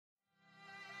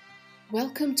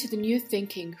Welcome to the New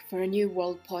Thinking for a New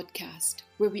World podcast,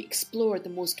 where we explore the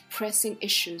most pressing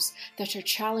issues that are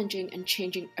challenging and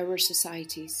changing our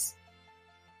societies.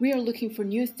 We are looking for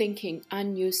new thinking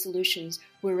and new solutions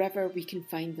wherever we can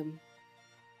find them.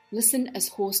 Listen as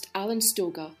host Alan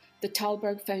Stoga, the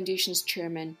Thalberg Foundation's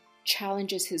chairman,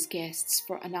 challenges his guests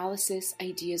for analysis,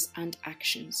 ideas and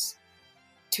actions.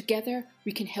 Together,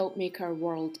 we can help make our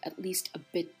world at least a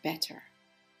bit better.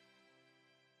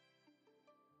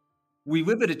 We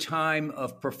live at a time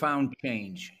of profound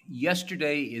change.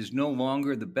 Yesterday is no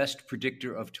longer the best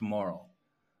predictor of tomorrow.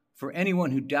 For anyone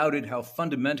who doubted how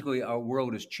fundamentally our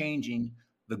world is changing,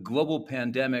 the global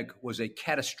pandemic was a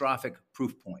catastrophic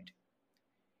proof point.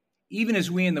 Even as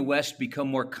we in the West become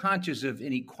more conscious of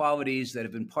inequalities that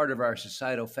have been part of our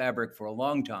societal fabric for a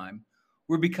long time,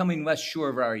 we're becoming less sure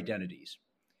of our identities.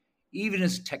 Even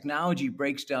as technology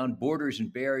breaks down borders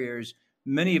and barriers,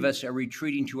 many of us are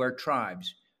retreating to our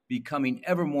tribes, becoming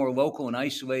ever more local and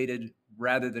isolated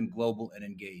rather than global and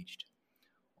engaged.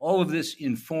 All of this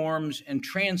informs and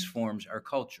transforms our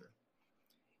culture.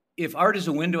 If art is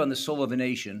a window on the soul of a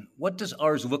nation, what does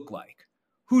ours look like?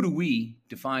 Who do we,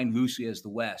 defined loosely as the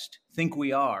West, think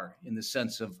we are in the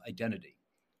sense of identity?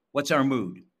 What's our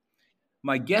mood?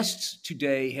 My guests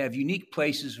today have unique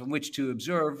places from which to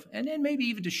observe and then maybe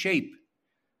even to shape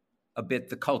a bit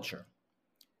the culture.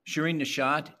 Shirin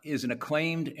Neshat is an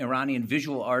acclaimed Iranian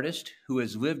visual artist who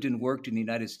has lived and worked in the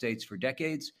United States for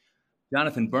decades.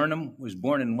 Jonathan Burnham was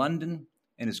born in London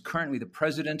and is currently the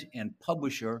president and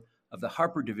publisher of the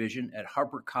Harper Division at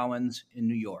HarperCollins in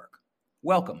New York.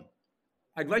 Welcome.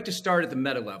 I'd like to start at the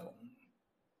meta level.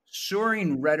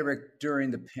 Soaring rhetoric during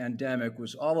the pandemic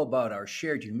was all about our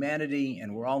shared humanity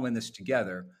and we're all in this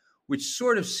together, which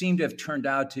sort of seemed to have turned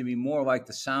out to be more like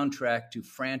the soundtrack to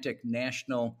frantic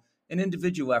national and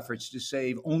individual efforts to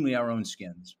save only our own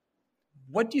skins.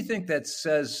 What do you think that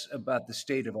says about the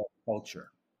state of our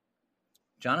culture?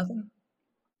 Jonathan?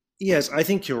 Yes, I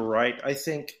think you're right. I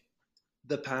think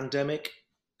the pandemic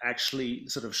actually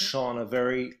sort of shone a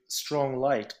very strong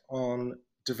light on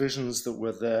divisions that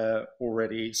were there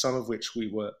already, some of which we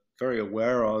were very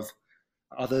aware of,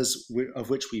 others of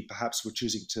which we perhaps were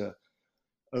choosing to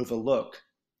overlook.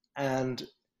 And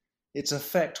its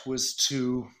effect was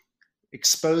to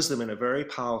expose them in a very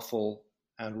powerful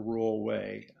and raw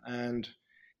way. And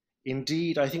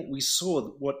indeed, I think we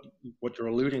saw what you're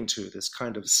alluding to, this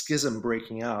kind of schism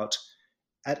breaking out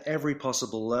at every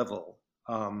possible level,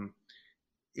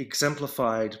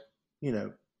 exemplified,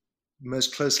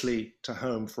 most closely to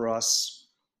home for us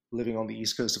living on the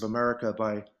East Coast of America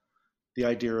by the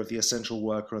idea of the essential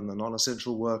worker and the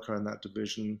non-essential worker in that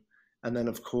division. And then,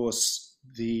 of course,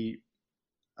 the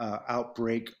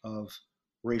outbreak of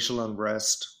racial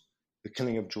unrest, the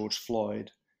killing of George Floyd,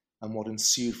 and what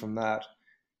ensued from that.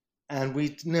 And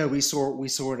we saw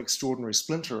an extraordinary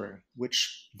splintering,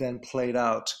 which then played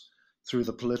out through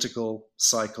the political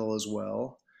cycle as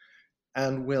well.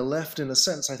 And we're left, in a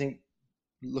sense, I think,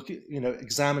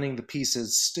 examining the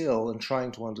pieces still and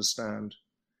trying to understand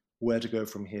where to go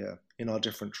from here in our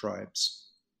different tribes.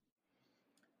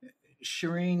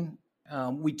 Shirin,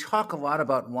 we talk a lot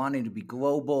about wanting to be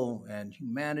global and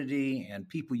humanity, and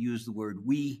people use the word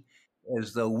we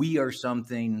as though we are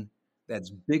something that's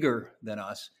bigger than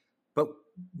us, but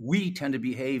we tend to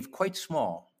behave quite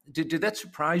small. Did that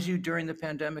surprise you during the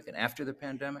pandemic and after the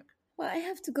pandemic? Well, I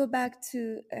have to go back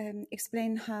to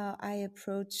explain how I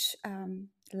approach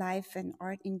life and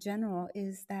art in general,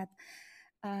 is that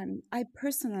I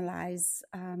personalize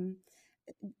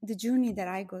the journey that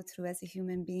I go through as a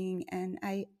human being, and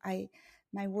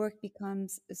my work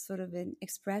becomes sort of an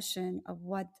expression of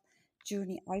what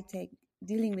journey I take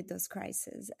dealing with those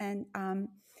crises. And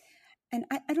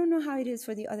I don't know how it is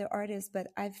for the other artists, but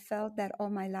I've felt that all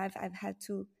my life I've had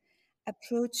to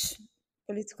approach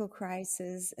political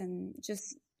crisis and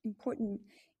just important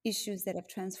issues that have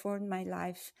transformed my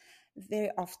life very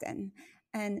often.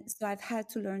 And so I've had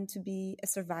to learn to be a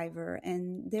survivor.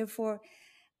 And therefore,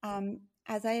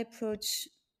 as I approach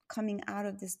coming out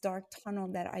of this dark tunnel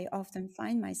that I often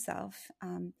find myself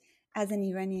as an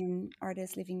Iranian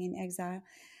artist living in exile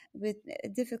with a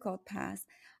difficult past,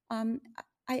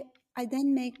 I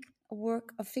then make a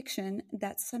work of fiction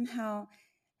that somehow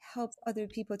helps other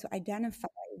people to identify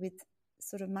with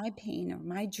sort of my pain or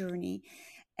my journey.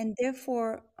 And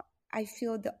therefore, I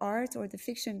feel the art or the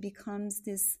fiction becomes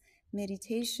this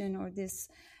meditation or this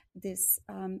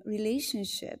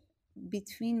relationship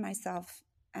between myself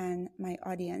and my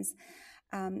audience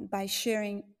by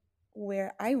sharing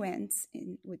where I went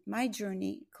with my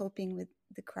journey, coping with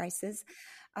the crisis.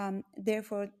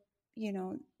 Therefore,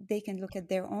 they can look at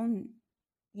their own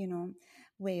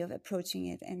way of approaching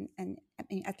it, and I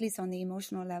mean, at least on the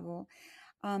emotional level.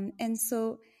 And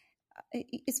so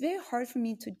it's very hard for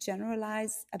me to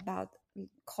generalize about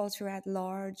culture at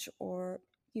large or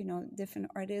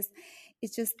different artists.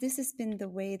 It's just this has been the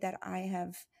way that I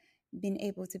have been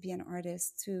able to be an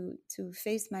artist, to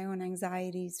face my own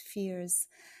anxieties, fears,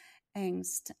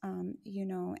 angst,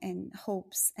 and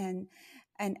hopes, and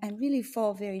really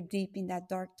fall very deep in that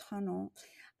dark tunnel,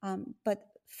 but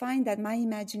find that my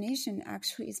imagination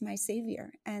actually is my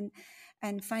savior, and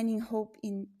finding hope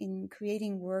in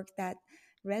creating work that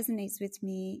resonates with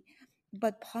me,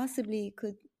 but possibly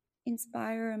could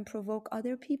inspire and provoke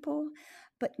other people,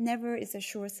 but never is a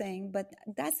sure thing. But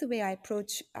that's the way I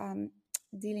approach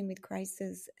dealing with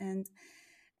crisis, and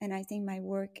I think my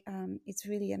work it's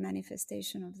really a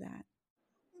manifestation of that.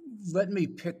 Let me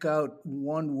pick out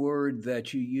one word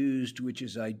that you used, which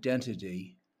is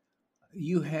identity.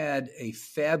 You had a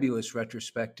fabulous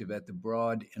retrospective at the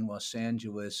Broad in Los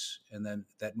Angeles, and then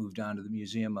that moved on to the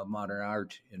Museum of Modern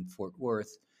Art in Fort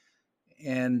Worth.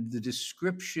 And the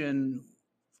description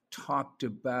talked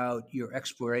about your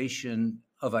exploration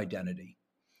of identity.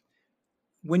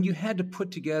 When you had to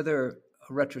put together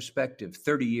a retrospective,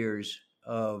 30 years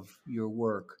of your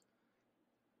work,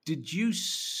 did you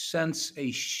sense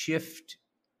a shift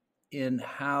in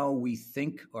how we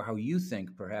think, or how you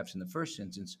think, perhaps in the first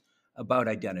instance, about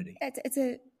identity? It's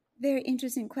a very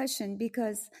interesting question,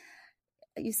 because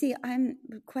you see, I'm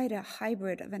quite a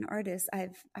hybrid of an artist.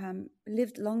 I've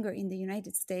lived longer in the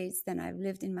United States than I've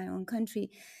lived in my own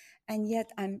country, and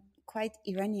yet I'm quite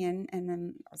Iranian, and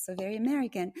I'm also very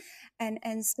American,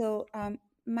 and so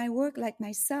my work, like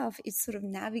myself, it sort of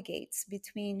navigates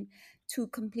between two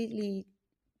completely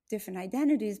different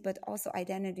identities, but also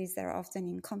identities that are often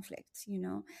in conflict,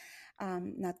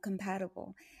 not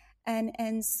compatible.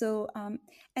 And so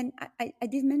I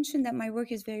did mention that my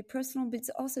work is very personal, but it's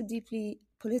also deeply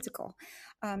political.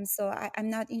 So I'm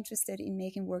not interested in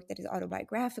making work that is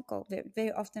autobiographical. Very,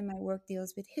 very often my work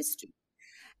deals with history.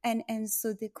 And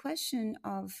so the question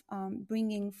of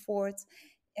bringing forth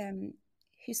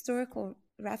historical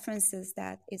references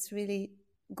that is really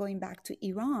going back to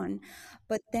Iran,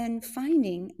 but then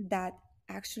finding that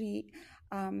actually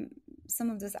some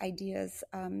of those ideas,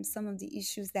 some of the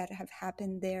issues that have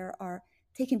happened there are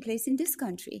taking place in this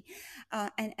country,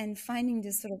 and finding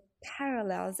this sort of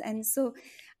parallels. And so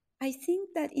I think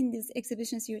that in these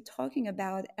exhibitions you're talking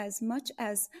about, as much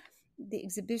as the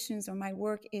exhibitions or my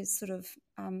work is sort of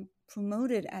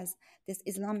promoted as this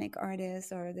Islamic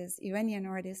artist or this Iranian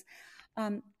artist,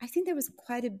 I think there was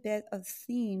quite a bit of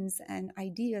themes and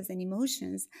ideas and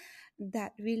emotions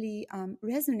that really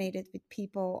resonated with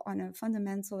people on a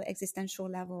fundamental existential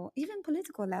level, even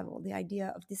political level. The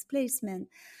idea of displacement,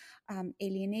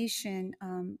 alienation,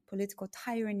 political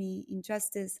tyranny,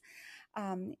 injustice,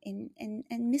 and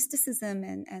mysticism,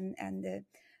 and the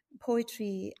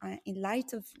poetry in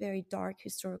light of very dark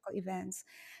historical events.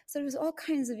 So there was all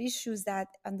kinds of issues that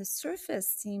on the surface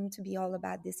seemed to be all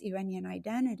about this Iranian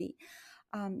identity,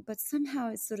 but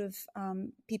somehow it's sort of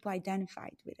people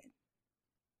identified with it.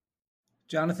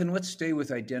 Jonathan, let's stay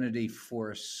with identity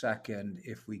for a second,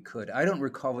 if we could. I don't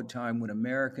recall a time when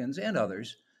Americans and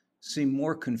others seem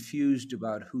more confused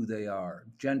about who they are.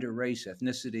 Gender, race,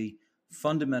 ethnicity,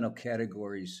 fundamental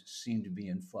categories seem to be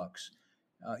in flux.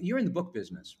 You're in the book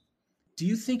business. Do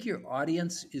you think your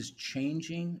audience is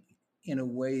changing in a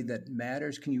way that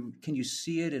matters? Can you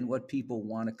see it in what people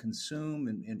want to consume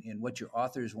and what your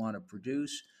authors want to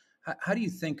produce? How do you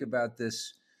think about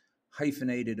this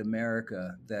hyphenated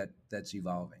America that's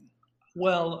evolving?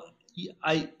 Well,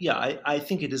 I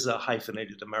think it is a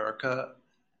hyphenated America,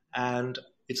 and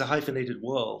it's a hyphenated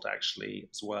world actually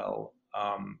as well.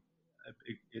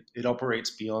 It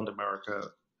operates beyond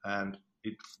America, and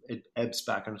it ebbs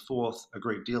back and forth a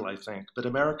great deal, I think. But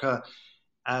America,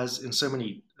 as in so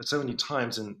many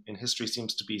times in history,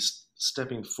 seems to be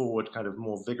stepping forward kind of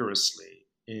more vigorously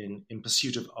in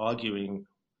pursuit of arguing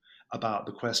about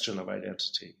the question of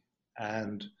identity.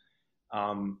 And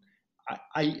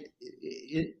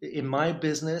in my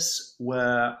business,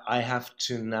 where I have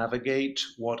to navigate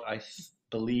what I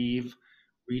believe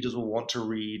readers will want to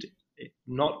read,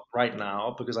 not right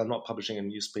now because I'm not publishing a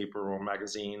newspaper or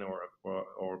magazine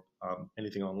or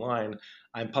anything online.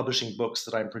 I'm publishing books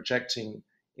that I'm projecting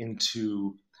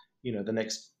into, the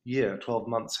next year, 12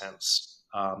 months hence.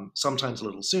 Sometimes a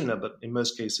little sooner, but in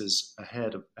most cases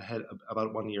ahead,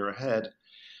 about 1 year ahead.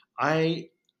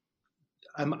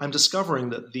 I'm discovering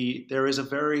that there is a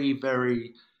very,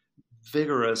 very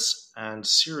vigorous and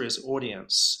serious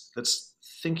audience that's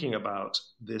thinking about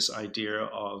this idea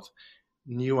of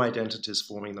new identities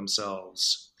forming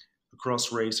themselves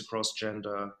across race, across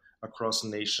gender, across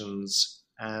nations,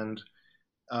 and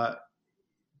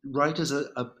writers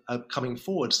are coming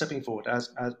forward, stepping forward as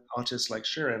artists like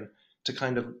Shirin to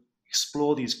kind of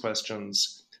explore these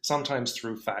questions, sometimes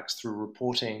through facts, through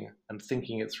reporting and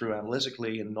thinking it through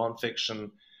analytically in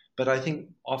nonfiction, but I think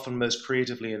often most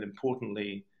creatively and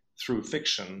importantly through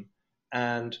fiction.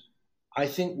 And I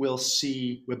think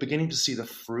we're beginning to see the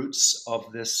fruits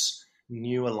of this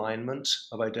new alignment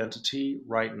of identity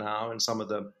right now in some of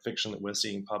the fiction that we're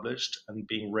seeing published and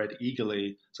being read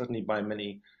eagerly, certainly by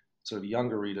many sort of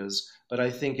younger readers. But I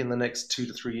think in the next 2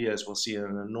 to 3 years, we'll see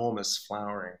an enormous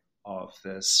flowering of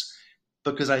this,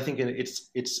 because I think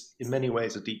it's in many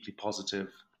ways a deeply positive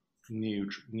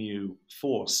new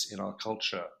force in our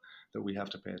culture that we have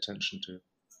to pay attention to.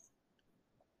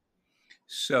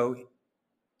 So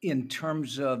in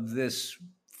terms of this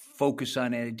focus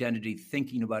on identity,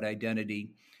 thinking about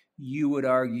identity, you would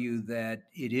argue that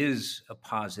it is a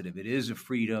positive, it is a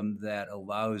freedom that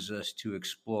allows us to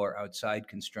explore outside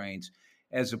constraints,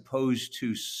 as opposed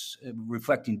to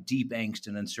reflecting deep angst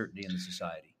and uncertainty in the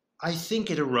society. I think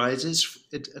it arises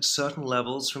at certain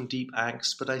levels from deep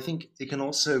angst, but I think it can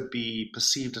also be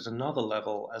perceived at another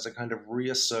level as a kind of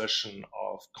reassertion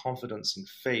of confidence and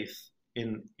faith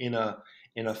in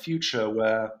a future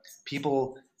where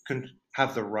people can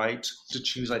have the right to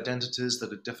choose identities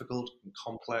that are difficult and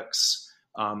complex.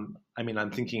 I mean,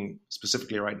 I'm thinking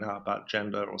specifically right now about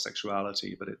gender or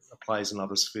sexuality, but it applies in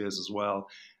other spheres as well.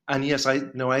 And yes,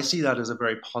 I see that as a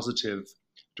very positive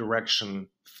direction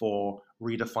for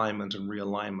redefinement and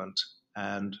realignment.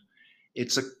 And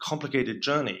it's a complicated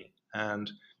journey.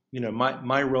 And,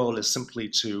 my role is simply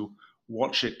to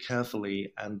watch it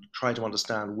carefully and try to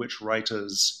understand which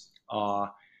writers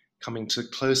are coming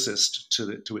closest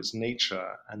to its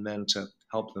nature, and then to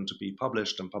help them to be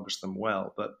published and publish them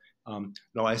well. But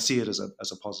no, I see it as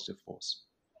a positive force.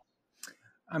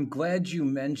 I'm glad you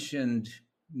mentioned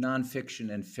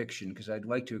nonfiction and fiction, because I'd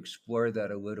like to explore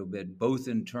that a little bit, both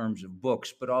in terms of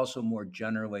books, but also more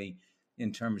generally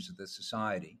in terms of the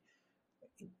society.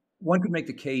 One could make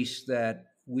the case that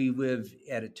we live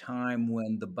at a time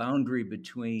when the boundary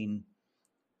between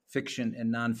fiction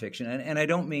and nonfiction, and I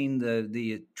don't mean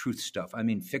the truth stuff, I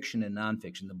mean fiction and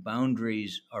nonfiction, the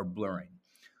boundaries are blurring.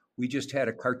 We just had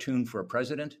a cartoon for a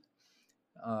president.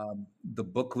 The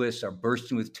book lists are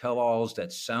bursting with tell-alls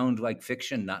that sound like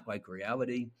fiction, not like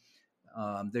reality.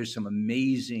 There's some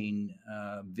amazing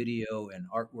video and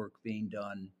artwork being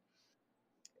done.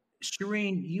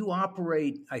 Shirin, you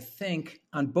operate, I think,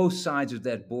 on both sides of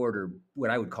that border, what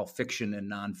I would call fiction and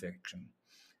nonfiction,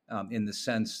 in the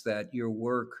sense that your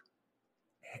work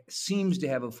seems to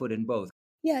have a foot in both.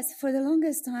 Yes, for the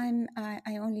longest time,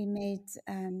 I only made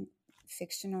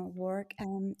fictional work.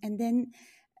 And then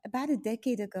about a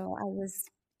decade ago, I was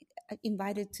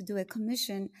invited to do a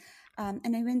commission.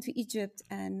 And I went to Egypt,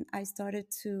 and I started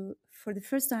to, for the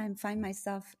first time, find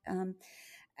myself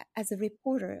as a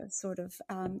reporter, sort of,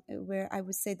 where I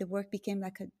would say the work became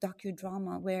like a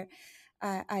docudrama, where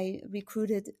I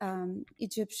recruited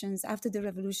Egyptians after the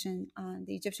revolution,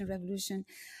 the Egyptian revolution,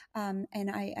 and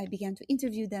I began to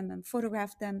interview them and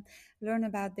photograph them, learn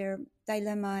about their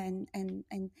dilemma,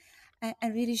 and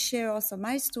really share also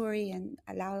my story and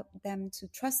allow them to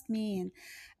trust me.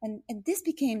 And this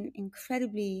became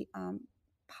incredibly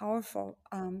powerful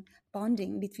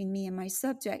bonding between me and my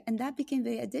subject. And that became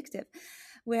very addictive,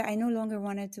 where I no longer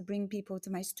wanted to bring people to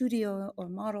my studio or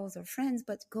models or friends,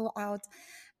 but go out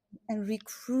and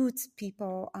recruit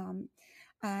people.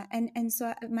 And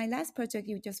so my last project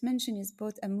you just mentioned is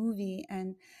both a movie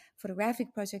and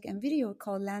photographic project and video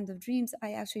called Land of Dreams.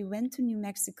 I actually went to New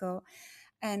Mexico,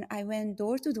 and I went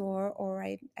door to door, or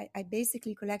I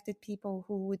basically collected people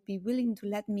who would be willing to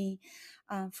let me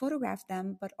photograph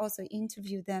them, but also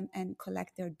interview them and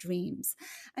collect their dreams.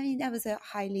 I mean, that was a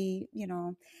highly,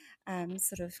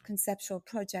 sort of conceptual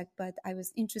project, but I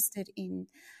was interested in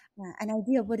an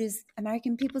idea of what is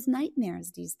American people's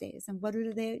nightmares these days and what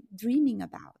are they dreaming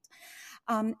about.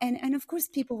 And of course,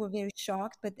 people were very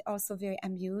shocked, but also very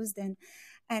amused.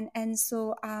 And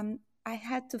so I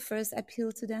had to first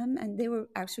appeal to them, and they were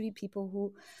actually people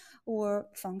who were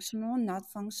functional, not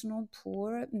functional,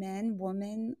 poor, men,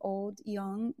 women, old,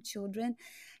 young, children,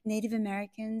 Native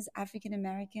Americans, African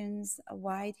Americans,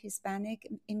 white, Hispanic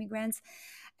immigrants.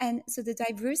 And so the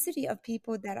diversity of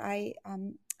people that I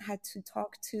had to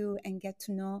talk to and get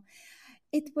to know,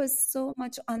 it was so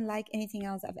much unlike anything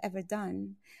else I've ever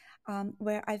done.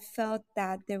 Where I felt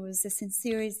that there was a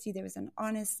sincerity, there was an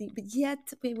honesty, but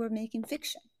yet we were making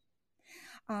fiction.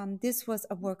 This was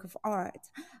a work of art,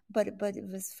 but it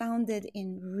was founded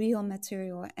in real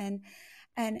material. And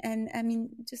And I mean,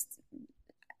 just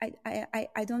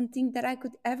I don't think that I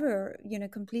could ever,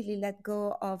 completely let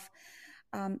go of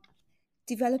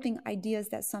developing ideas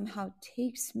that somehow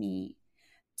takes me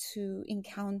to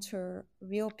encounter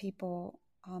real people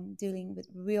dealing with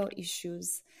real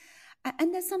issues.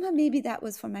 And that somehow maybe that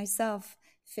was for myself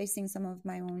facing some of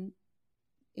my own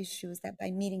issues, that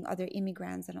by meeting other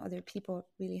immigrants and other people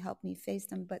really helped me face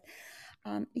them. But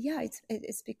yeah,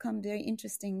 it's become very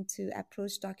interesting to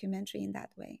approach documentary in that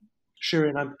way.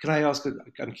 Shirin, can I ask?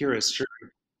 I'm curious,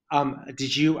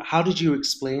 Shirin. How did you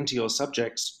explain to your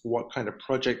subjects what kind of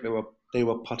project they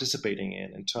were participating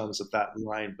in terms of that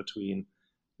line between,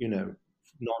 you know,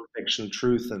 nonfiction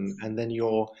truth and then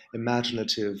your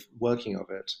imaginative working of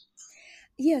it?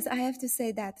 Yes, I have to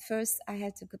say that first I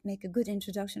had to make a good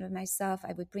introduction of myself.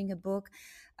 I would bring a book.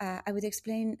 I would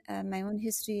explain my own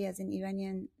history as an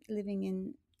Iranian living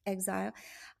in exile.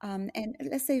 And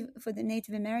let's say for the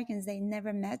Native Americans, they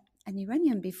never met an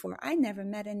Iranian before. I never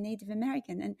met a Native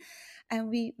American. And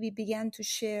we began to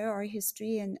share our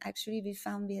history. And actually, we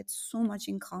found we had so much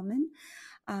in common,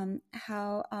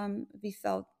 how we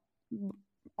felt,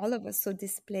 all of us, so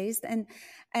displaced, and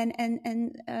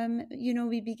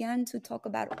we began to talk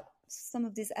about some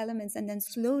of these elements. And then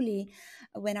slowly,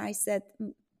 when I said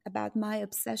about my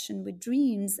obsession with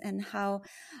dreams and how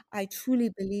I truly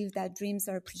believe that dreams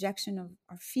are a projection of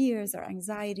our fears, our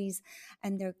anxieties,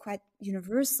 and they're quite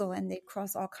universal and they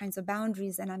cross all kinds of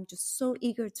boundaries. And I'm just so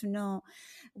eager to know,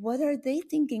 what are they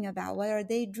thinking about? What are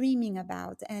they dreaming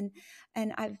about? And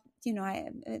I've,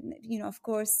 of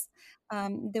course,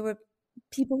 there were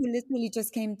people who literally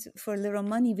just came for a little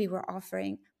money we were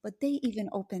offering, but they even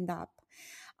opened up.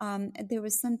 There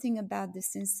was something about the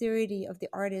sincerity of the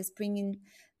artist bringing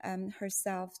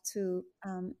herself to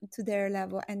their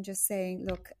level and just saying,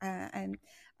 "Look,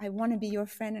 I want to be your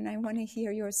friend and I want to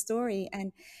hear your story."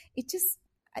 And it just,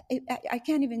 I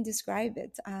can't even describe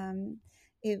it.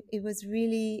 It was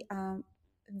really a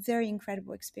very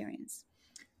incredible experience.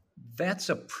 That's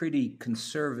a pretty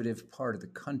conservative part of the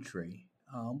country.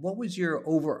 What was your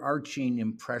overarching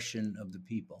impression of the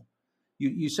people?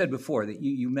 You said before that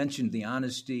you mentioned the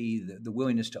honesty, the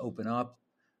willingness to open up,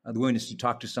 the willingness to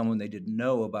talk to someone they didn't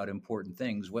know about important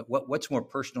things. What's more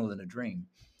personal than a dream?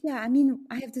 Yeah, I mean,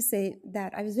 I have to say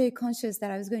that I was very conscious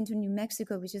that I was going to New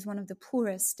Mexico, which is one of the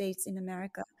poorest states in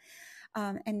America,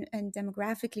 and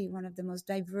demographically one of the most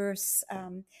diverse,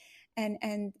 and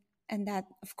and and that,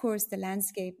 of course, the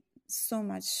landscape so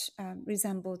much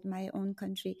resembled my own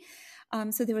country.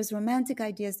 So there was romantic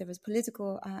ideas, there was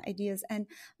political ideas, and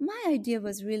my idea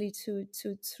was really to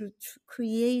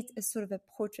create a sort of a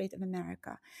portrait of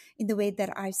America in the way that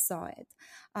I saw it,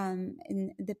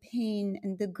 in the pain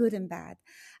and the good and bad.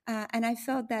 And I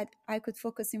felt that I could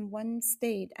focus in one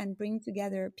state and bring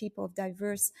together people of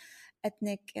diverse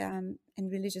ethnic and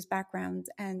religious background,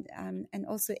 and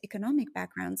also economic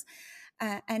backgrounds,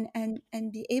 and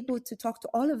be able to talk to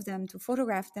all of them, to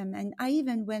photograph them. And I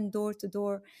even went door to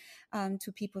door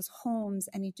to people's homes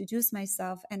and introduced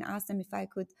myself and asked them if I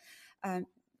could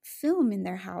film in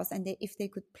their house and if they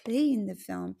could play in the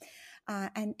film.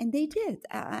 And they did.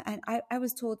 And I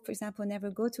was told, for example,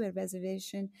 never go to a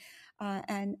reservation,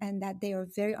 and that they are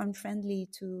very unfriendly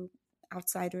to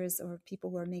outsiders or people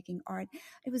who are making art.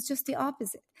 It was just the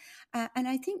opposite. And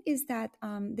I think is that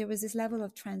there was this level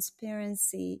of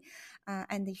transparency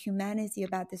and the humanity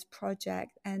about this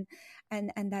project, and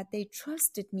that they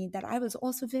trusted me, that I was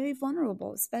also very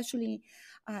vulnerable, especially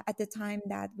at the time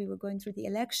that we were going through the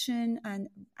election, and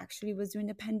actually was during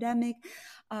the pandemic,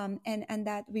 and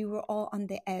that we were all on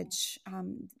the edge.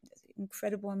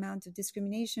 Incredible amount of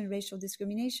discrimination, racial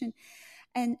discrimination,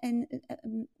 and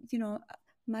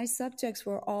my subjects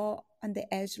were all on the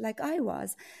edge like I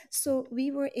was. So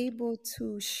we were able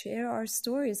to share our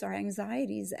stories, our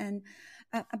anxieties, and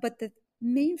but the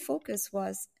main focus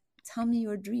was, tell me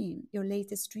your dream, your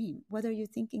latest dream. What are you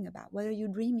thinking about? What are you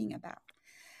dreaming about?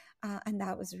 And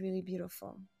that was really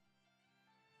beautiful.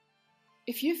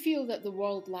 If you feel that the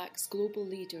world lacks global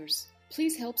leaders,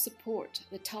 please help support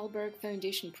the Thalberg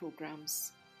Foundation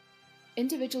programs.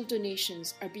 Individual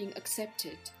donations are being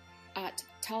accepted at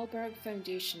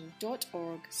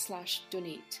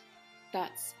thalbergfoundation.org/donate.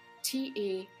 That's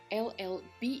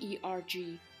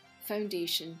TALLBERG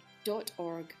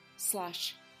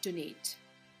foundation.org/donate.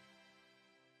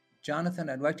 Jonathan,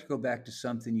 I'd like to go back to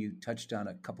something you touched on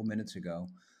a couple minutes ago.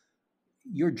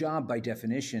 Your job, by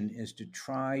definition, is to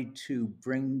try to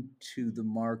bring to the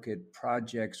market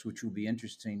projects which will be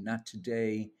interesting, not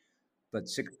today, but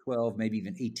 6, 12, maybe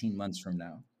even 18 months from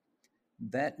now.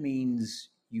 That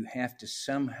means you have to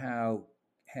somehow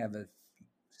have a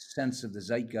sense of the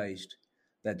zeitgeist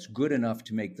that's good enough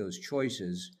to make those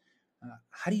choices.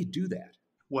 How do you do that?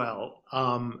 Well,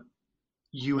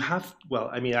 you have,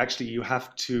 actually, you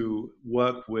have to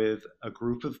work with a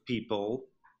group of people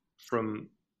from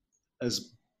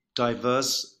as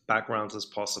diverse backgrounds as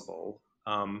possible,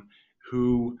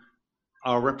 who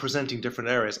are representing different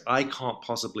areas. I can't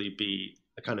possibly be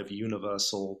a kind of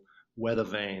universal weather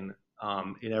vane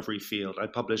in every field. I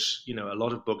publish, a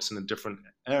lot of books in different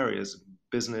areas: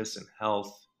 business and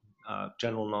health,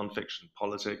 general nonfiction,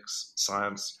 politics,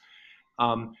 science.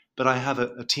 But I have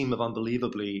a team of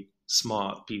unbelievably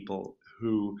smart people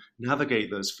who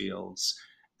navigate those fields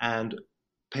and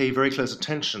pay very close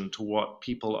attention to what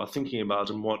people are thinking about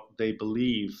and what they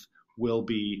believe will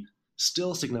be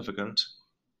still significant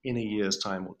in a year's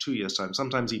time or 2 years' time,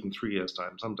 sometimes even 3 years'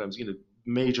 time. Sometimes,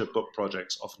 major book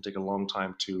projects often take a long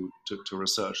time to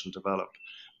research and develop.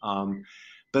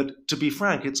 But to be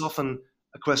frank, it's often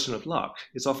a question of luck.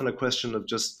 It's often a question of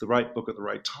just the right book at the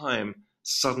right time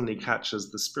suddenly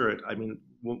catches the spirit. I mean,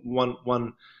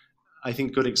 one I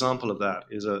think good example of that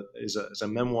is a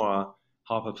memoir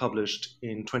Harper published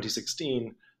in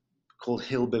 2016 called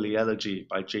Hillbilly Elegy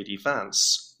by J.D.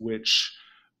 Vance, which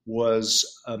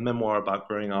was a memoir about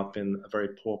growing up in a very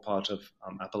poor part of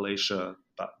Appalachia.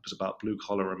 It was about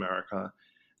blue-collar America.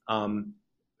 An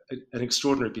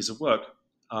extraordinary piece of work.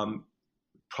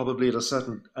 Probably at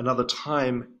another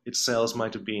time, its sales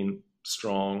might have been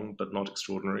strong, but not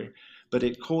extraordinary. But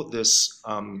it caught this,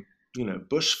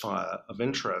 bushfire of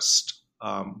interest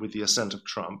with the ascent of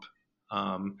Trump.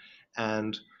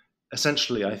 And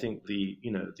essentially, I think the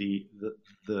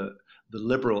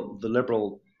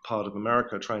liberal part of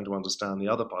America trying to understand the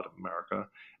other part of America,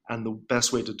 and the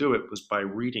best way to do it was by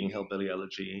reading Hillbilly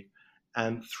Elegy,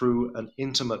 and through an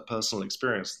intimate personal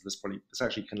experience. This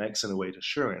actually connects in a way to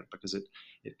Shirin, because it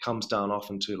comes down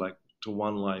often to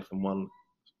one life and one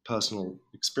personal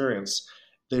experience.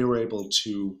 They were able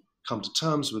to come to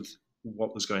terms with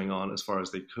what was going on as far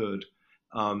as they could.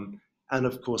 And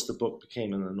of course, the book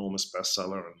became an enormous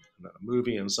bestseller and a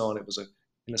movie and so on. It was,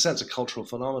 in a sense, a cultural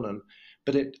phenomenon.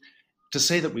 But to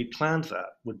say that we planned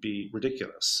that would be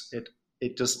ridiculous.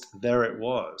 It just, there it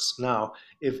was. Now,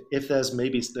 if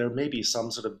there may be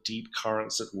some sort of deep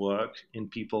currents at work in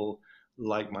people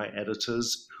like my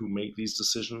editors who make these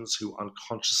decisions, who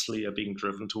unconsciously are being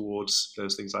driven towards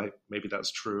those things, maybe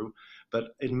that's true.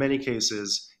 But in many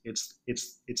cases, it's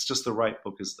just the right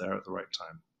book is there at the right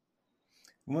time.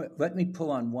 Let me pull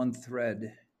on one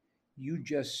thread. You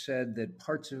just said that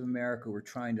parts of America were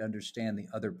trying to understand the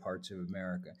other parts of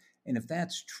America. And if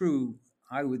that's true,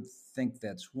 I would think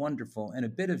that's wonderful. And a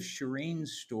bit of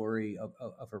Shirin's story of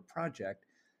her project,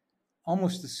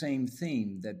 almost the same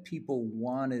theme, that people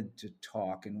wanted to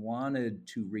talk and wanted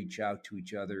to reach out to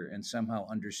each other and somehow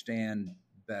understand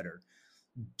better.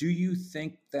 Do you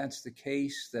think that's the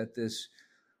case, that this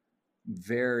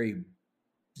very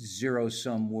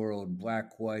zero-sum world,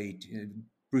 black, white,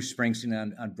 Bruce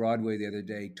Springsteen on Broadway the other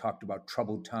day talked about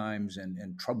troubled times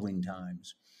and troubling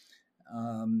times.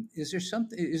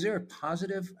 Is there a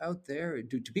positive out there?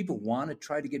 Do people want to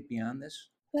try to get beyond this?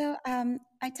 Well,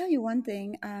 I tell you one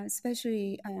thing,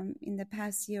 especially in the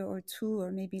past year or two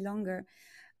or maybe longer,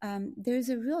 there's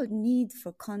a real need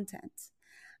for content,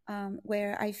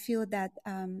 where I feel that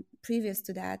previous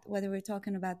to that, whether we're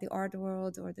talking about the art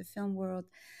world or the film world,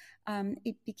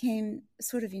 it became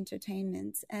sort of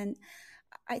entertainment. And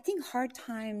I think hard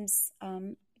times,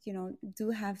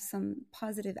 do have some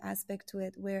positive aspect to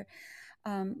it, where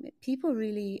people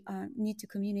really need to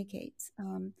communicate.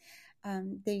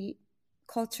 The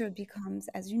culture becomes,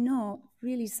 as you know,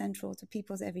 really central to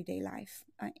people's everyday life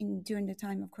during the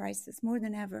time of crisis, more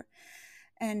than ever.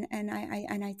 And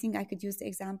I think I could use the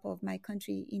example of my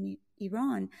country in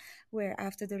Iran, where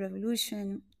after the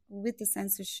revolution, with the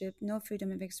censorship, no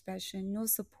freedom of expression, no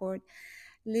support,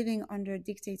 living under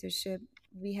dictatorship,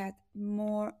 we had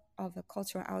more of a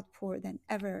cultural outpour than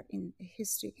ever in the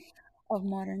history of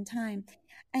modern time.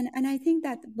 And I think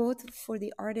that both for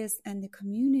the artists and the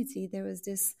community, there was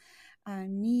this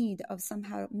need of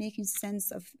somehow making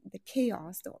sense of the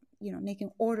chaos, or,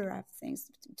 making order of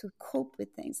things, to cope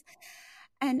with things.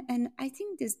 And I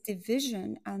think this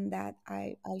division that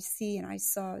I see and I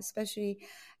saw, especially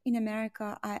in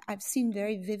America, I've seen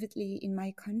very vividly in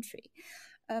my country.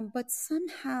 But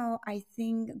somehow I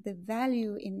think the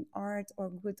value in art or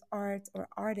good art or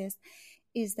artists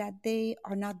is that they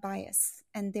are not biased,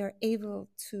 and they're able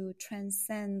to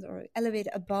transcend or elevate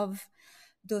above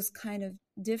those kind of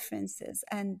differences,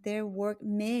 and their work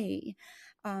may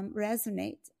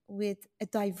resonate with a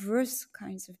diverse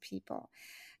kinds of people.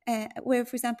 Where,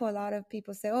 for example, a lot of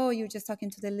people say, oh, you're just talking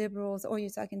to the liberals or you're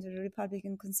talking to the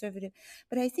Republican conservative.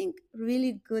 But I think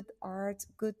really good art,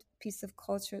 good piece of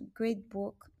culture, great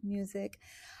book, music,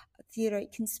 theater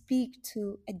can speak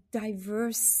to a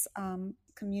diverse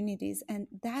communities. And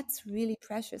that's really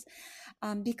precious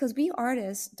because we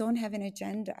artists don't have an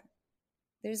agenda.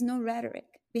 There's no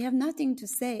rhetoric. We have nothing to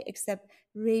say except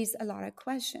raise a lot of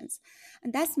questions.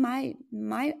 And that's my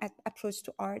approach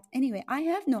to art. Anyway, I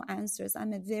have no answers.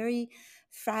 I'm a very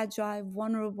fragile,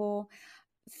 vulnerable,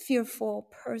 fearful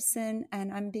person,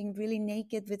 and I'm being really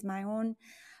naked with my own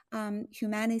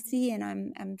humanity, and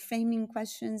I'm framing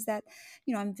questions that,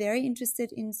 I'm very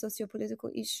interested in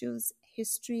sociopolitical issues,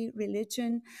 history,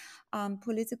 religion,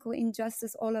 political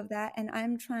injustice, all of that. And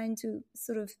I'm trying to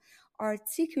sort of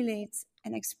articulate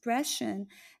an expression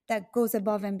that goes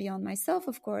above and beyond myself,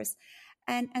 of course,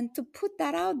 and to put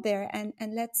that out there and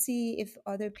let's see if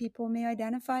other people may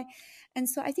identify. And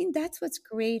so I think that's what's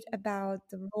great about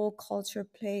the role culture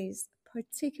plays,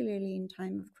 particularly in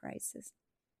time of crisis.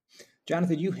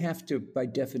 Jonathan, you have to, by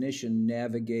definition,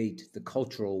 navigate the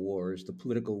cultural wars, the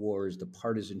political wars, the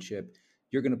partisanship.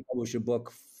 You're going to publish a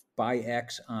book by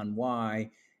X on Y,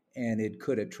 and it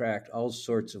could attract all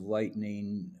sorts of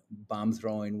lightning, bomb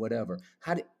throwing, whatever.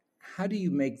 How do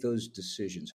you make those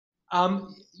decisions? I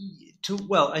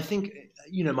think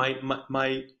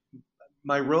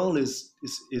my role is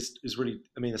really,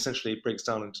 essentially it breaks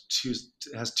down into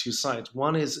it has two sides.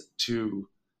 One is to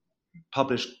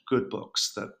publish good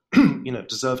books that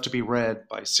deserve to be read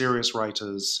by serious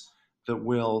writers, that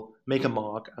will make a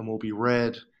mark and will be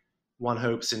read, one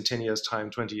hopes, in 10 years' time,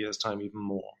 20 years' time, even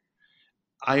more.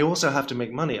 I also have to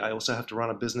make money. I also have to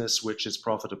run a business which is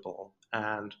profitable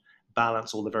and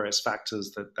balance all the various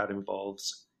factors that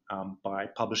involves by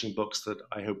publishing books that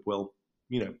I hope will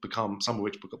become, some of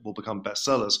which will become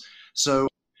bestsellers. So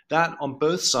that on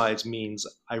both sides means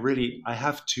I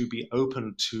have to be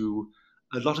open to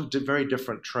a lot of very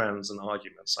different trends and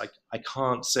arguments. I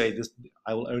can't say this.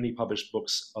 I will only publish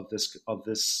books of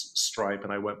this stripe,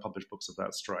 and I won't publish books of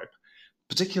that stripe.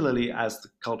 Particularly as the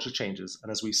culture changes,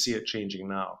 and as we see it changing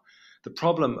now. The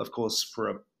problem, of course, for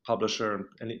a publisher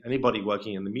and anybody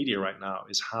working in the media right now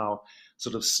is how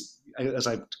sort of, as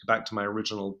I go back to my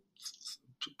original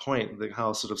point,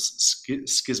 how sort of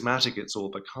schismatic it's all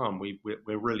become.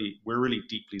 We're really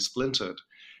deeply splintered,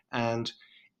 and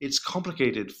it's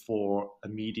complicated for a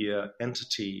media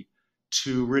entity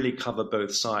to really cover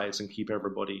both sides and keep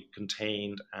everybody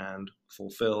contained and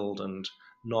fulfilled and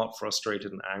not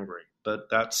frustrated and angry. But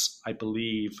that's, I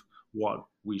believe, what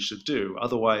we should do.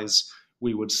 Otherwise,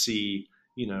 we would see,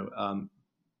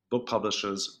 book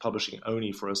publishers publishing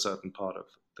only for a certain part of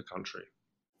the country.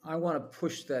 I want to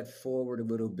push that forward a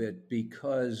little bit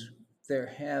because there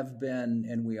have been,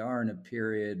 and we are in a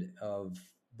period of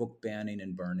book banning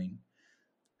and burning,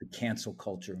 the cancel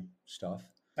culture stuff.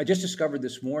 I just discovered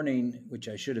this morning, which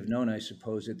I should have known, I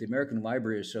suppose, that the American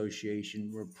Library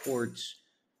Association reports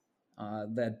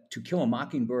that To Kill a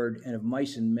Mockingbird and Of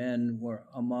Mice and Men were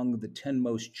among the 10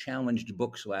 most challenged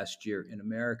books last year in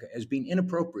America as being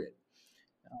inappropriate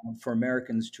for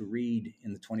Americans to read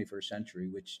in the 21st century,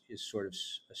 which is sort of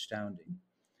astounding.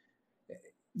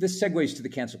 This segues to the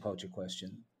cancel culture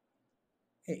question.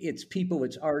 It's people,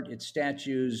 it's art, it's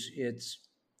statues,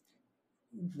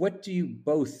 what do you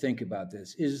both think about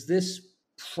this? Is this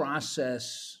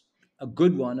process a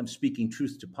good one of speaking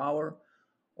truth to power,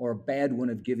 or a bad one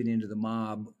of giving into the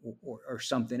mob, or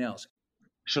something else?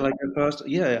 Shall I go first?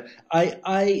 Yeah.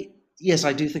 Yes,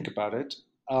 I do think about it.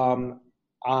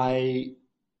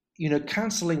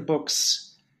 Canceling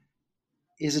books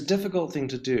is a difficult thing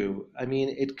to do.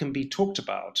 It can be talked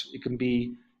about. It can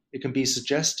be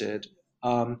suggested.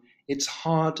 It's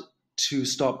hard to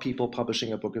stop people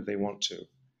publishing a book if they want to.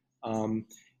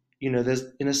 There's,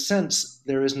 in a sense,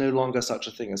 there is no longer such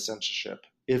a thing as censorship.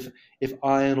 If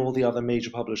I and all the other major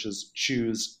publishers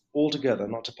choose altogether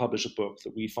not to publish a book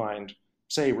that we find,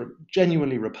 say,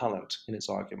 genuinely repellent in its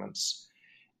arguments,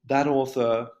 that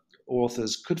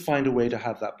authors could find a way to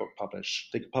have that book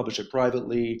published. They could publish it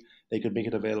privately. They could make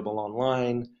it available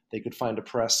online. They could find a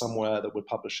press somewhere that would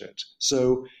publish it.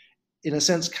 So, in a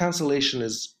sense, cancellation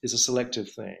is a selective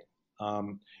thing.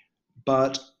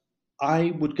 But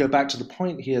I would go back to the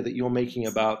point here that you're making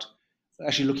about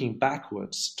actually looking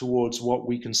backwards towards what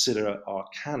we consider our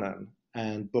canon,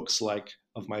 and books like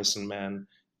Of Mice and Men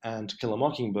and To Kill a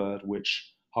Mockingbird,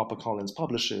 which HarperCollins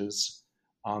publishes,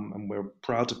 and we're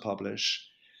proud to publish.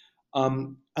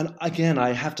 And again,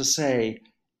 I have to say,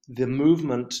 the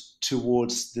movement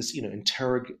towards this,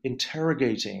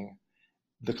 interrogating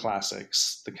the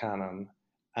classics, the canon,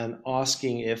 and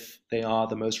asking if they are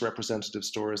the most representative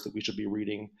stories that we should be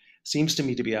reading seems to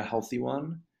me to be a healthy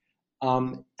one.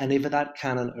 And if that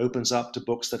canon opens up to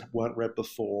books that weren't read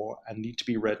before and need to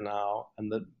be read now,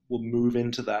 and that will move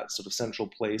into that sort of central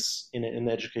place in an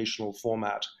educational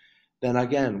format, then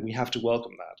again, we have to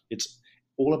welcome that. It's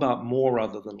all about more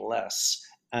rather than less.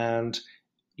 And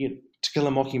To Kill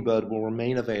a Mockingbird will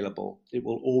remain available. It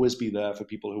will always be there for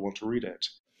people who want to read it.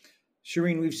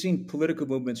 Shirin, we've seen political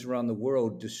movements around the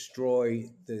world destroy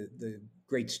the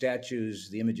great statues,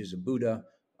 the images of Buddha,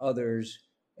 others.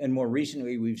 And more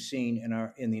recently, we've seen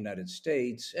in the United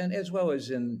States, and as well as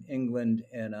in England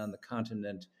and on the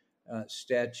continent,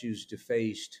 statues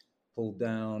defaced, pulled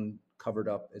down, covered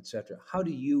up, etc. How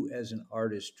do you, as an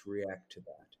artist, react to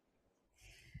that?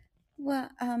 Well,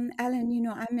 Alan,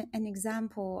 I'm an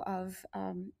example of,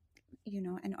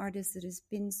 an artist that has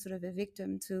been sort of a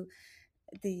victim to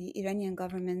the Iranian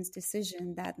government's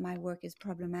decision that my work is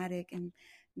problematic and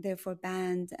therefore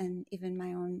banned, and even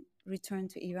my own return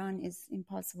to Iran is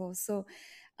impossible. So,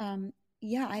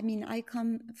 I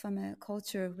come from a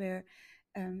culture where,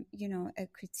 a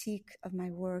critique of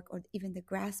my work or even the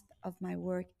grasp of my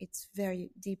work, it's very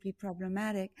deeply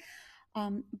problematic.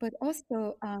 But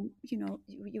also,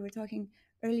 you were talking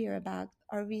earlier about,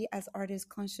 are we as artists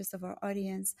conscious of our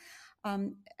audience?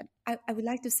 I would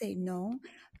like to say no.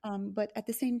 But at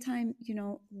the same time,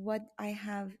 what I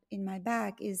have in my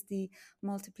back is the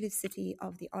multiplicity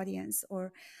of the audience.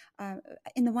 Or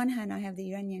in the one hand, I have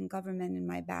the Iranian government in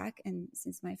my back. And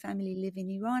since my family live in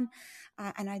Iran,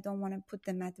 and I don't want to put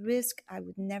them at risk, I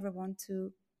would never want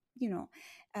to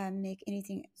make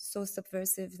anything so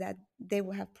subversive that they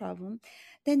will have problem.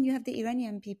 Then you have the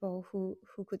Iranian people who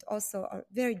could also are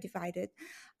very divided.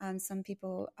 Some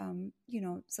people,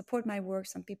 support my work.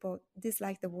 Some people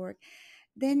dislike the work.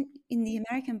 Then in the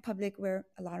American public, where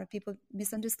a lot of people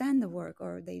misunderstand the work,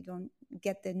 or they don't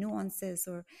get the nuances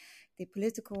or the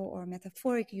political or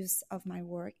metaphoric use of my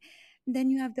work, then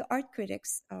you have the art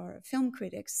critics or film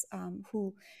critics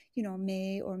who,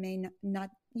 may or may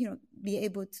not, be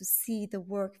able to see the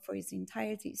work for its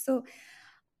entirety. So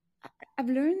I've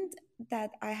learned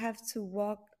that I have to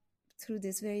walk through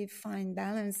these very fine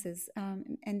balances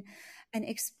and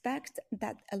expect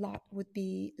that a lot would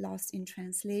be lost in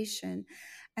translation,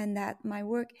 and that my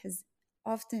work has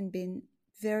often been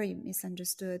very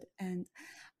misunderstood and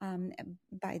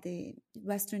by the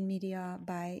Western media,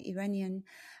 by Iranian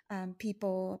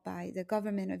people, by the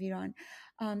government of Iran.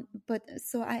 But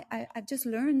so I've just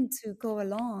learned to go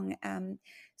along,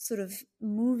 sort of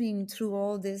moving through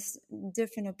all these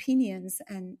different opinions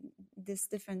and these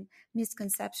different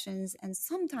misconceptions, and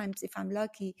sometimes, if I'm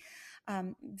lucky,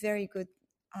 very good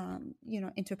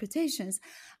interpretations.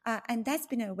 And that's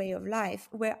been a way of life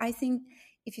where I think,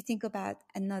 if you think about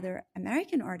another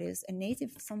American artist, a native,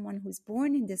 someone who's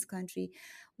born in this country,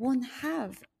 won't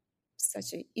have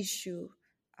such an issue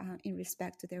in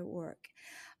respect to their work.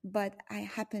 But I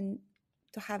happen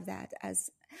to have that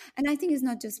and I think it's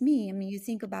not just me. I mean, you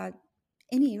think about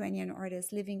any Iranian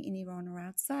artist living in Iran or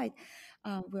outside,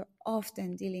 we're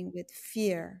often dealing with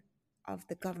fear of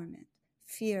the government,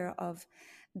 fear of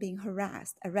being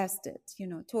harassed, arrested,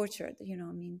 tortured,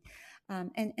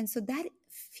 and so that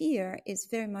fear is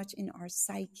very much in our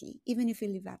psyche, even if we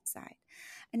live outside.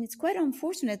 And it's quite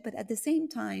unfortunate, but at the same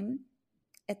time,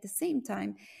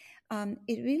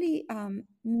 it really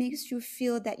makes you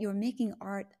feel that you're making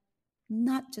art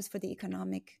not just for the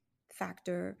economic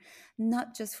factor,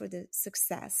 not just for the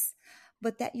success,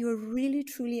 but that you're really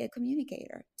truly a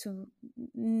communicator to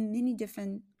many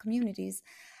different communities.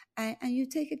 And you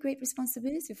take a great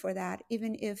responsibility for that,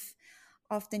 even if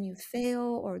often you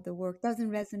fail or the work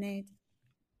doesn't resonate.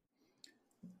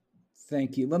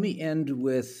 Thank you. Let me end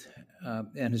with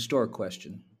an historic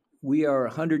question. We are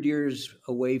 100 years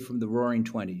away from the Roaring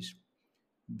 '20s.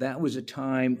 That was a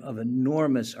time of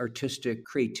enormous artistic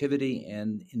creativity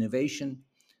and innovation,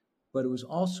 but it was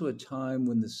also a time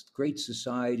when the great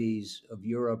societies of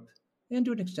Europe, and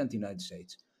to an extent the United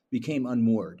States, became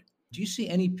unmoored. Do you see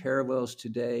any parallels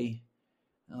today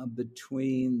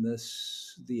between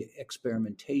the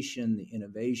experimentation, the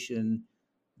innovation,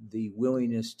 the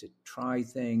willingness to try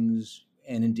things,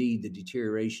 and indeed the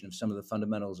deterioration of some of the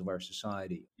fundamentals of our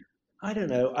society? I don't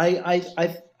know.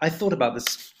 I thought about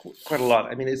this quite a lot.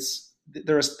 I mean,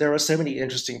 there are so many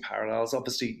interesting parallels.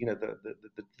 Obviously,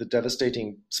 the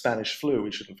devastating Spanish flu,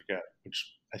 we shouldn't forget,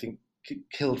 which I think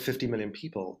killed 50 million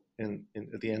people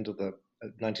at the end of the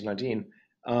 1919,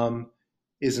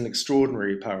 is an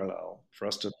extraordinary parallel for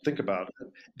us to think about.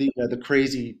 The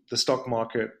stock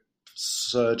market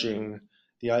surging,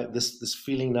 this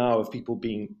feeling now of people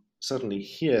being certainly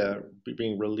here,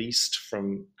 being released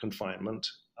from confinement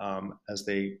as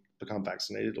they become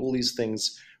vaccinated. All these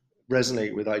things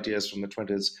resonate with ideas from the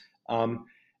 20s.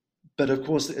 But of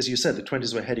course, as you said, the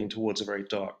 20s were heading towards a very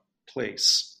dark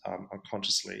place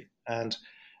unconsciously. But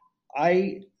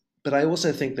I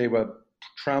also think they were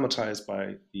traumatized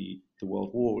by the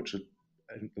World War, which had,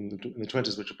 in the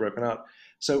 20s, which had broken out.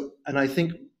 So, and I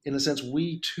think, in a sense,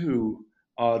 we too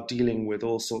are dealing with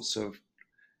all sorts of,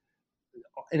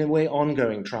 in a way,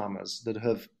 ongoing traumas that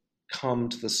have come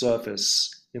to the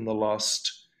surface in the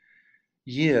last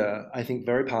year. I think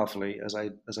very powerfully, as I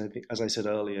said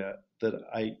earlier, that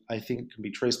I think can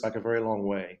be traced back a very long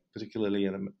way, particularly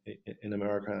in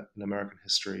America, in American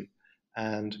history,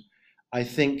 and I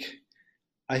think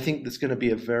there's going to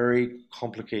be a very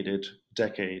complicated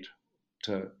decade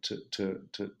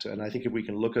and I think if we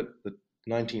can look at the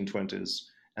 1920s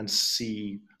and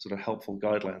see sort of helpful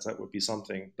guidelines, that would be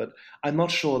something. But I'm not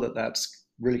sure that that's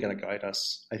really going to guide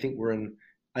us. I think we're in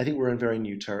very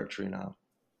new territory now.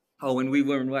 Oh, and we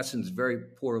learn lessons very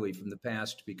poorly from the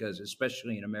past because,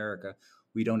 especially in America,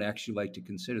 we don't actually like to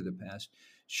consider the past.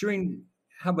 Shirin,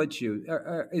 how about you?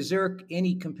 Is there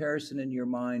any comparison in your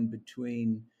mind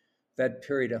between that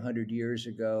period 100 years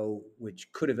ago,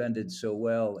 which could have ended so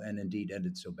well and indeed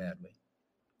ended so badly?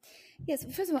 Yes,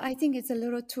 first of all, I think it's a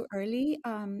little too early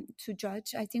to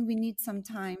judge. I think we need some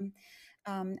time.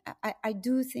 I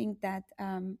do think that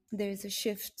there is a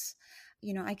shift.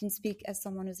 I can speak as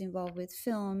someone who's involved with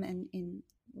film and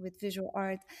with visual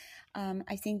art.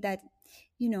 I think that,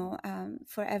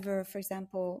 forever, for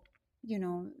example,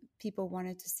 people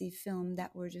wanted to see film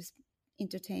that were just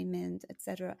entertainment,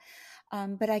 etc.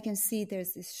 But I can see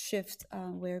there's this shift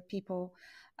where people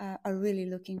are really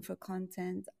looking for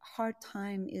content. Hard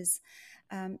time is,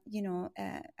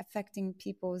 affecting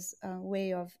people's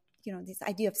way of, this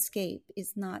idea of escape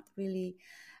is not really,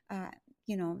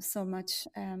 so much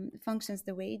functions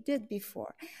the way it did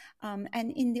before.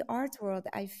 And in the art world,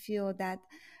 I feel that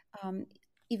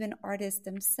even artists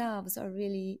themselves are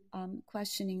really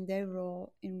questioning their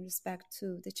role in respect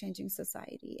to the changing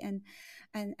society and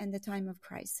the time of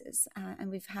crisis.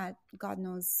 And we've had, God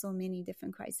knows, so many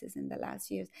different crises in the last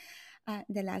years,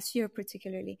 the last year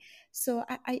particularly. So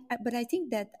but I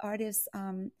think that artists,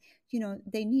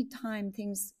 they need time.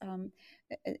 Things,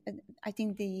 I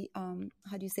think the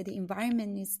the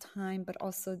environment needs time, but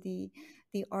also the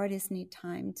artists need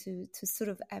time to sort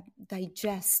of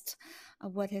digest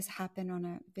what has happened on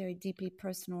a very deeply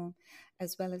personal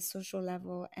as well as social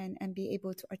level and be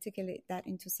able to articulate that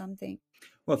into something.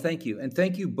 Well, thank you. And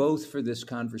thank you both for this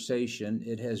conversation.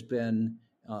 It has been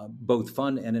both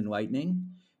fun and enlightening.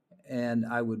 And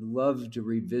I would love to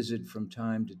revisit from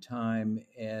time to time,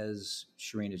 as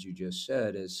Shirin, as you just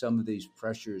said, as some of these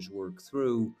pressures work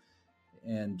through.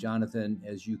 And Jonathan,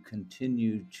 as you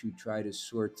continue to try to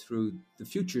sort through the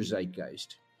future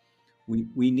zeitgeist.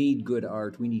 We need good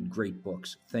art. We need great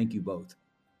books. Thank you both.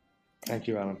 Thank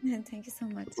you, Alan. Thank you so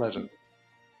much. It's a pleasure.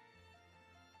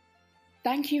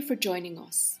 Thank you for joining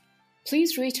us.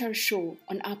 Please rate our show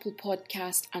on Apple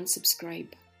Podcast and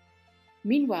subscribe.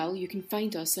 Meanwhile, you can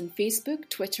find us on Facebook,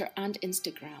 Twitter, and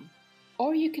Instagram.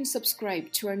 Or you can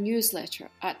subscribe to our newsletter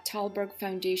at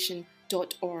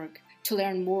tallbergfoundation.org to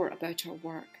learn more about our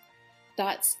work.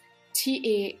 That's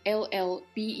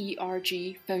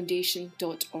TALLBERG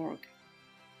foundation.org.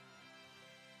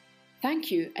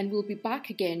 Thank you, and we'll be back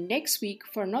again next week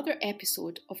for another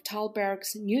episode of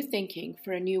Tallberg's New Thinking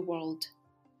for a New World.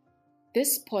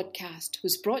 This podcast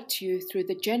was brought to you through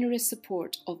the generous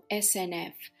support of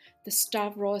SNF, the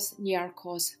Stavros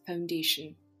Niarchos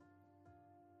Foundation.